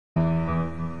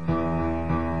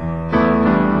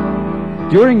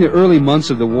During the early months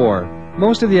of the war,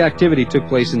 most of the activity took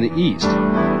place in the east.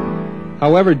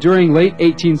 However, during late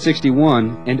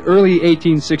 1861 and early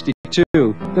 1862,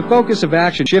 the focus of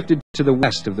action shifted to the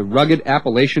west of the rugged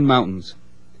Appalachian Mountains.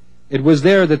 It was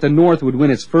there that the North would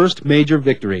win its first major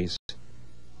victories.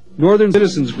 Northern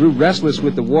citizens grew restless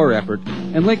with the war effort,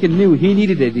 and Lincoln knew he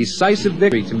needed a decisive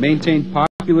victory to maintain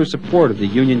popular support of the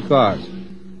Union cause.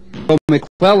 Though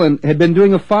McClellan had been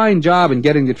doing a fine job in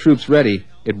getting the troops ready,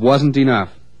 it wasn't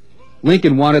enough.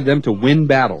 Lincoln wanted them to win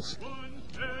battles.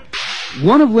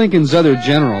 One of Lincoln's other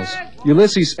generals,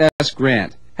 Ulysses S.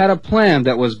 Grant, had a plan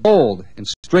that was bold and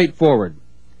straightforward.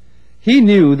 He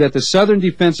knew that the southern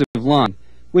defensive line,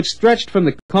 which stretched from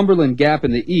the Cumberland Gap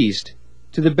in the east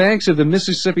to the banks of the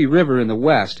Mississippi River in the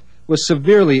west, was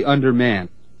severely undermanned.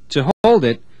 To hold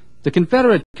it, the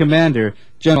Confederate commander,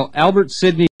 General Albert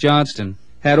Sidney Johnston,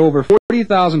 had over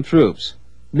 40,000 troops,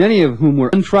 many of whom were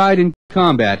untried in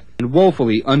combat and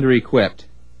woefully under-equipped.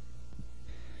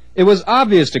 It was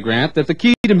obvious to Grant that the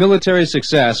key to military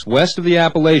success west of the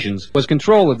Appalachians was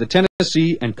control of the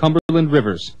Tennessee and Cumberland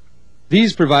rivers.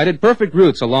 These provided perfect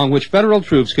routes along which Federal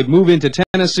troops could move into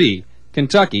Tennessee,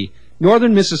 Kentucky,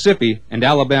 northern Mississippi, and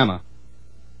Alabama.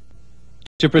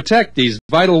 To protect these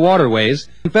vital waterways,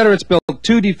 Confederates built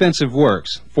two defensive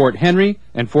works, Fort Henry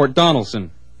and Fort Donelson.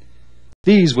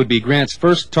 These would be Grant's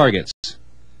first targets.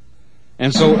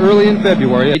 And so early in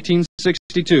February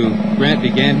 1862, Grant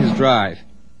began his drive.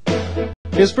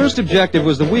 His first objective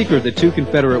was the weaker of the two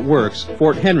Confederate works,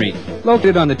 Fort Henry,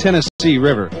 located on the Tennessee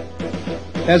River.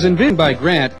 As envisioned by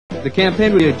Grant, the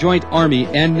campaign would be a joint Army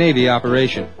and Navy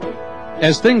operation.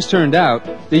 As things turned out,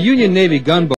 the Union Navy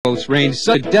gunboats rained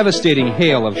such a devastating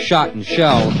hail of shot and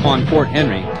shell upon Fort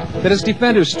Henry that its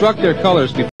defenders struck their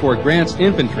colors before Grant's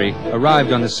infantry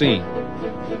arrived on the scene.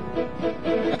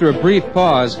 After a brief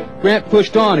pause, Grant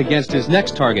pushed on against his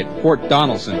next target, Fort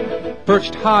Donelson,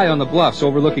 perched high on the bluffs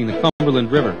overlooking the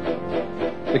Cumberland River.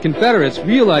 The Confederates,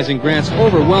 realizing Grant's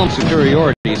overwhelmed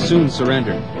superiority, soon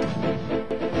surrendered.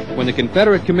 When the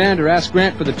Confederate commander asked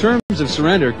Grant for the terms of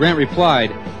surrender, Grant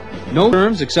replied, "No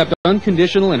terms except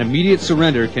unconditional and immediate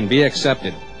surrender can be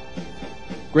accepted."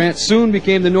 Grant soon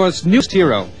became the North's newest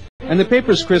hero, and the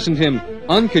papers christened him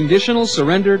Unconditional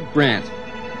Surrender Grant.